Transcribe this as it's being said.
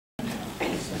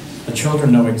The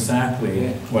children know exactly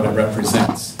what it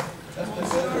represents.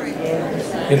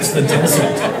 It's the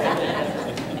desert.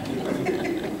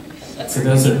 It's the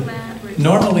desert.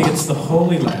 Normally it's the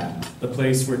Holy Land, the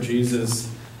place where Jesus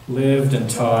lived and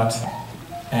taught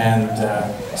and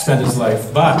spent his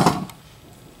life. But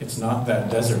it's not that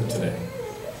desert today.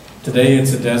 Today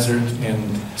it's a desert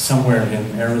somewhere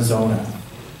in Arizona.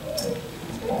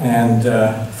 And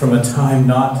from a time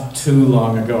not too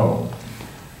long ago.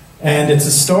 And it's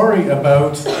a story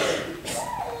about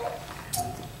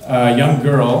a young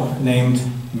girl named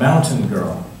Mountain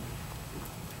Girl.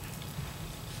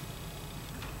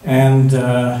 And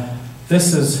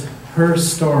this is her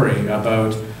story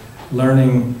about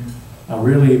learning a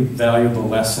really valuable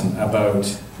lesson about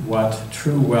what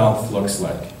true wealth looks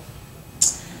like.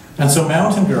 And so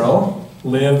Mountain Girl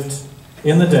lived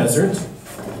in the desert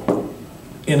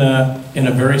in a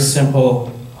very simple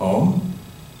home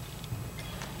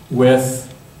with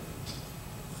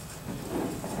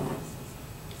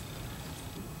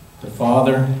her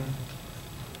father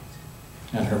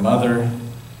and her mother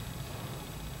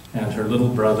and her little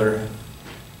brother.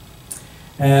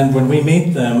 And when we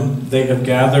meet them, they have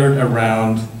gathered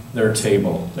around their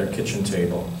table, their kitchen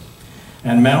table.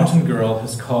 And Mountain Girl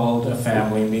has called a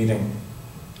family meeting.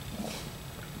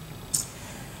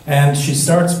 And she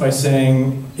starts by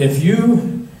saying, if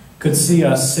you could see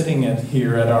us sitting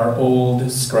here at our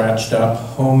old, scratched up,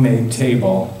 homemade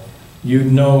table,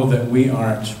 you'd know that we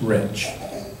aren't rich.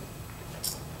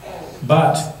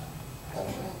 But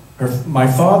my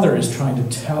father is trying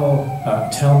to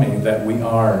tell me that we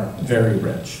are very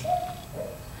rich.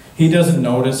 He doesn't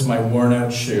notice my worn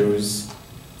out shoes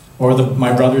or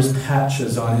my brother's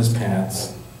patches on his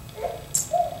pants.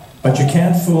 But you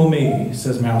can't fool me,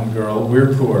 says Mountain Girl,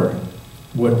 we're poor.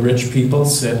 Would rich people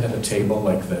sit at a table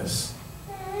like this?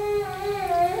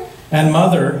 And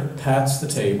Mother pats the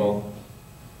table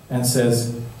and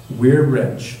says, we're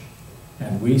rich,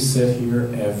 and we sit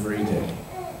here every day.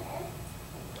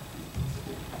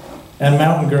 And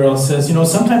Mountain Girl says, you know,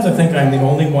 sometimes I think I'm the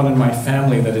only one in my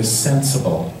family that is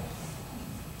sensible.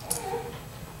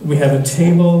 We have a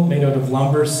table made out of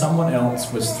lumber someone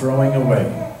else was throwing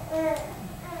away.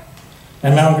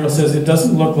 And Mountain Girl says, it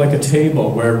doesn't look like a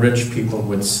table where rich people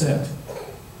would sit.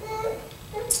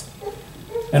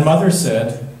 And Mother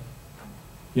said,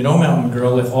 you know, Mountain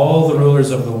Girl, if all the rulers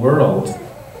of the world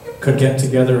could get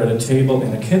together at a table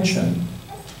in a kitchen,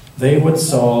 they would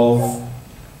solve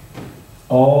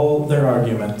all their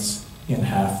arguments in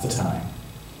half the time.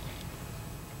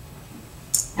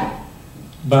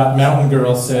 But Mountain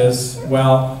Girl says,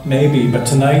 well, maybe, but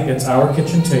tonight it's our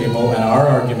kitchen table and our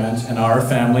argument and our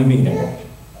family meeting.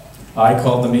 I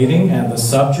called the meeting and the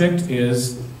subject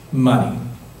is money.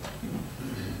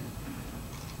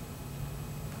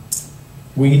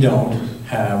 We don't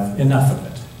have enough of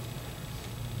it.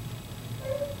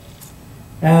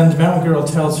 And Mountain Girl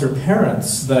tells her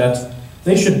parents that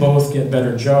they should both get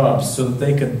better jobs so that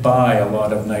they could buy a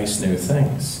lot of nice new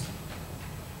things.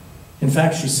 In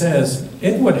fact, she says,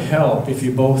 it would help if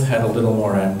you both had a little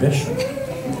more ambition.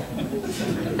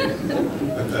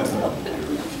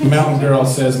 Mountain Girl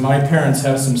says, my parents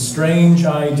have some strange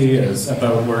ideas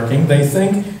about working. They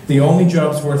think the only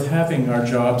jobs worth having are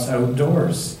jobs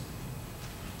outdoors.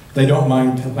 They don't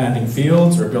mind planting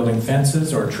fields or building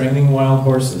fences or training wild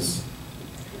horses.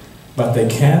 But they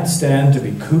can't stand to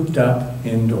be cooped up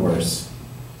indoors.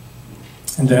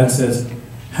 And Dad says,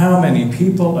 how many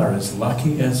people are as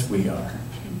lucky as we are?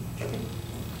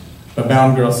 But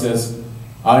Mountain Girl says,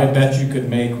 I bet you could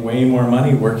make way more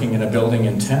money working in a building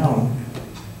in town.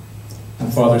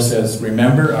 And Father says,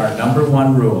 remember our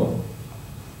 #1 rule.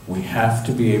 We have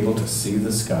to be able to see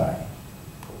the sky.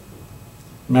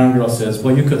 Mountain Girl says,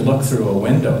 well, you could look through a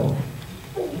window,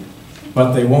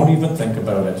 but they won't even think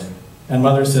about it. And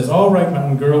Mother says, all right,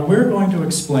 Mountain Girl, we're going to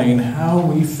explain how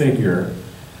we figure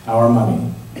our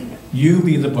money. You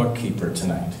be the bookkeeper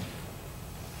tonight.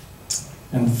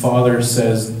 And Father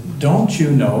says, don't you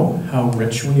know how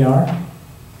rich we are?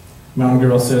 Mountain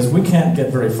Girl says, we can't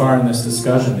get very far in this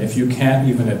discussion if you can't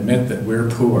even admit that we're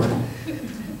poor.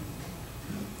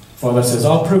 Father says,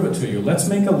 I'll prove it to you. Let's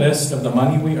make a list of the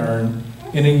money we earn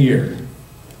in a year.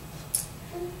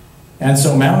 And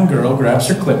so Mountain Girl grabs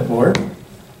her clipboard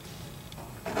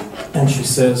and she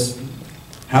says,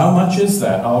 how much is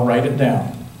that? I'll write it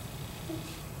down.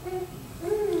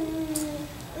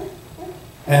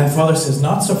 And Father says,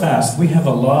 not so fast. We have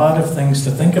a lot of things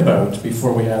to think about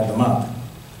before we add them up.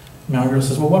 Mountain Girl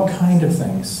says, well, what kind of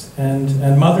things?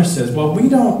 And Mother says, well, we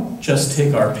don't just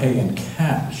take our pay in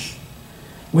cash.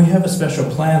 We have a special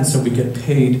plan so we get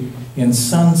paid in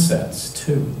sunsets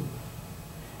too.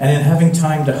 and in having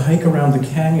time to hike around the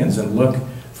canyons and look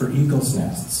for eagles'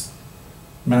 nests.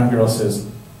 Mountain Girl says,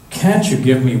 "Can't you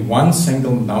give me one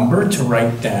single number to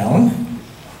write down?"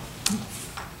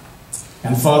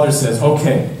 And Father says,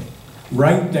 "Okay,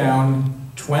 write down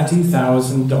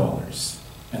 $20,000.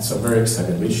 And so very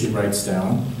excitedly, she writes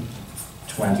down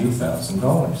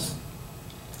 $20,000.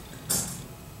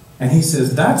 And he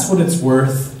says, "That's what it's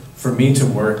worth for me to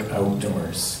work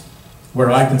outdoors, where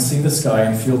I can see the sky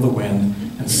and feel the wind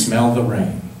and smell the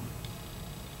rain.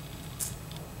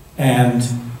 And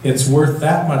it's worth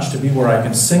that much to be where I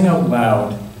can sing out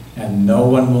loud and no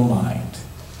one will mind."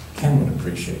 Ken would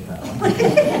appreciate that one.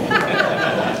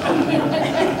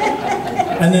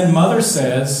 And then Mother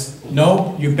says,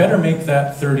 "No, you better make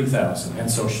that 30,000. And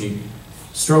so she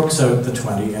strokes out the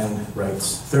 20 and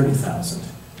writes 30,000.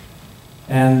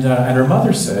 And her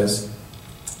mother says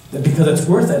that because it's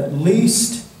worth at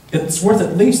least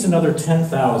another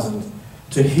 10,000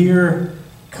 to hear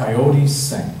coyotes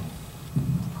sing.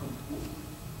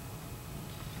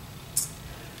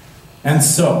 And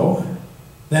so,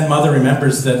 then Mother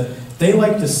remembers that they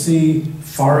like to see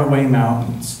faraway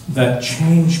mountains that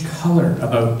change color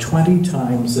about 20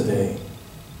 times a day.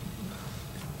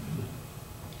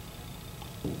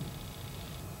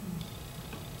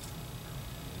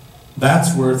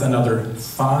 That's worth another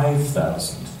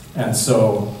 5,000. And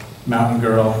so, Mountain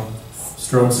Girl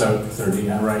strokes out 30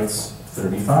 and writes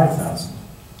 35,000.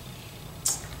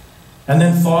 And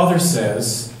then Father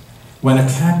says, when a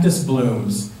cactus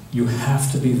blooms, you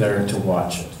have to be there to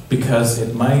watch it, because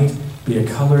it might be a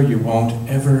color you won't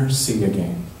ever see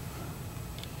again.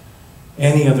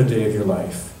 Any other day of your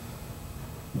life.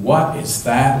 What is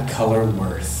that color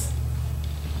worth?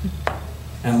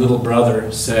 And little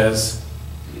brother says,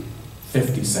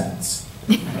 50 cents.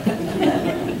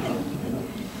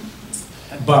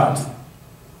 But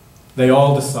they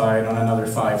all decide on another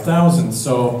 5,000,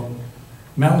 so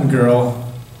Mountain Girl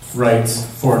writes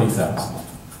 40,000.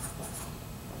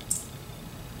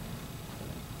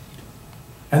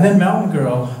 And then Mountain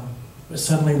Girl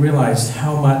suddenly realized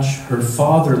how much her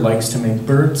father likes to make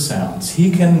bird sounds. He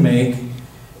can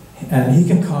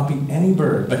copy any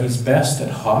bird, but he's best at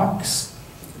hawks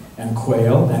and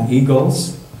quail and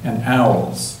eagles and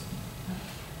owls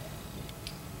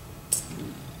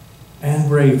and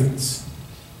ravens.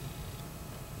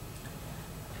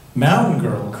 Mountain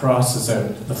Girl crosses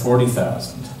out the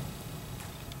 40,000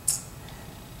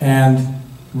 and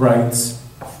writes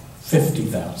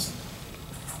 50,000.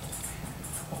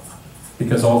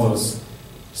 Because all those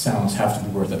sounds have to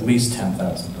be worth at least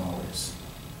 $10,000.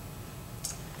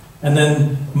 And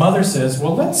then Mother says,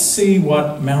 well, let's see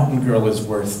what Mountain Girl is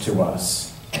worth to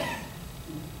us.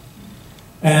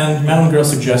 And Mountain Girl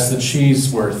suggests that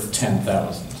she's worth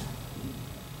 10,000.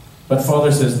 But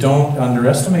Father says, don't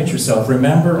underestimate yourself.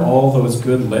 Remember all those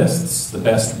good lists, the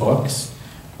best books,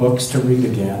 books to read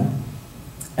again,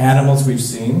 animals we've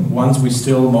seen, ones we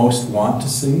still most want to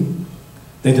see.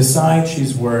 They decide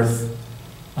she's worth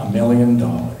 $1 million.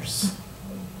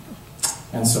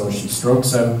 And so she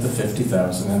strokes out the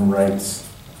 50,000 and writes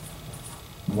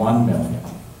 1 million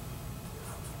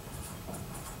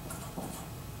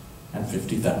and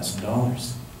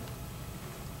 $50,000.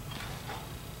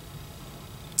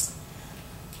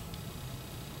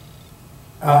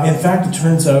 In fact, it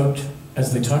turns out,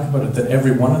 as they talk about it, that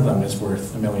every one of them is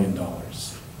worth $1 million.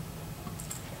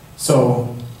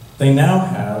 So they now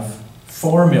have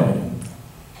 4 million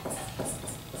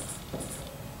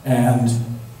and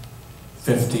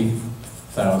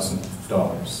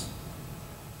 $50,000.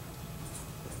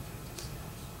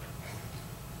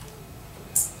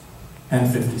 And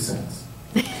 50 cents.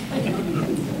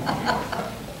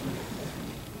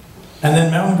 And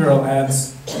then Mountain Girl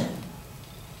adds,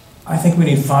 I think we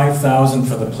need 5,000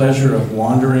 for the pleasure of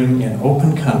wandering in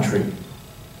open country.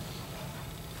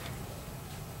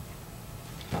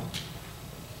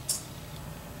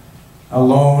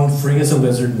 Alone, free as a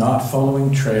lizard, not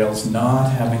following trails,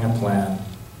 not having a plan.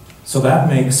 So that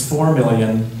makes $4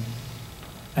 million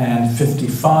and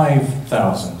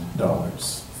 $55,000.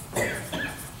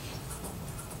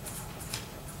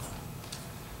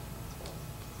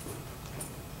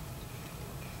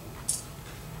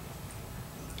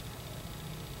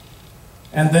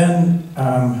 And then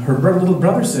her little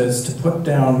brother says to put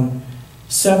down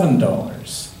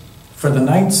 $7 for the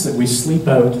nights that we sleep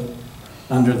out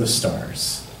under the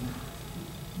stars.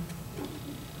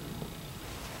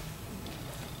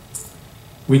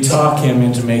 We talk him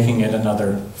into making it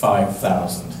another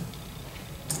 5,000.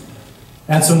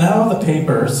 And so now the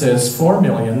paper says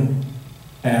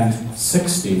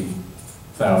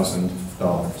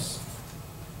 $4,060,000.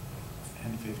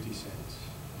 And 50 cents.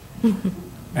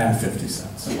 and 50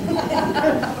 cents.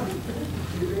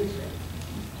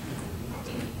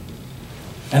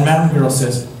 And Mountain Girl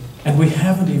says, and we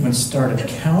haven't even started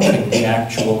counting the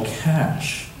actual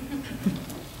cash.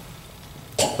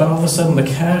 But all of a sudden the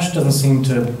cash doesn't seem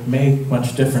to make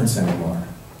much difference anymore.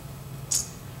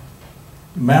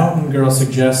 Mountain Girl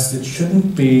suggests it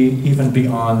shouldn't even be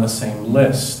on the same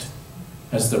list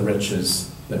as the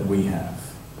riches that we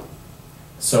have.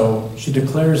 So she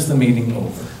declares the meeting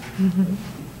over.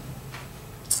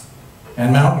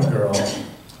 And Mountain Girl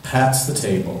pats the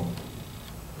table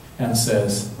and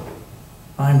says,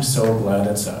 I'm so glad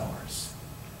it's ours.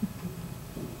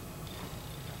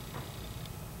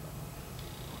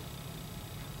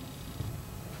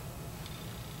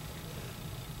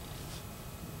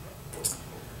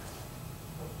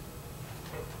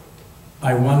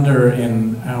 I wonder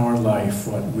in our life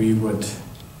what we would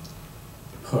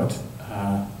put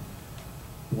a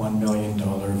 $1 million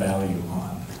value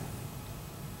on.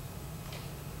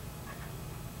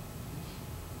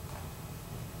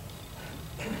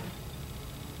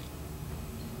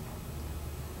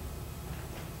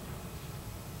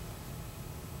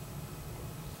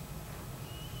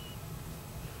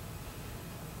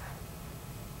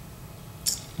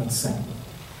 Let's sing.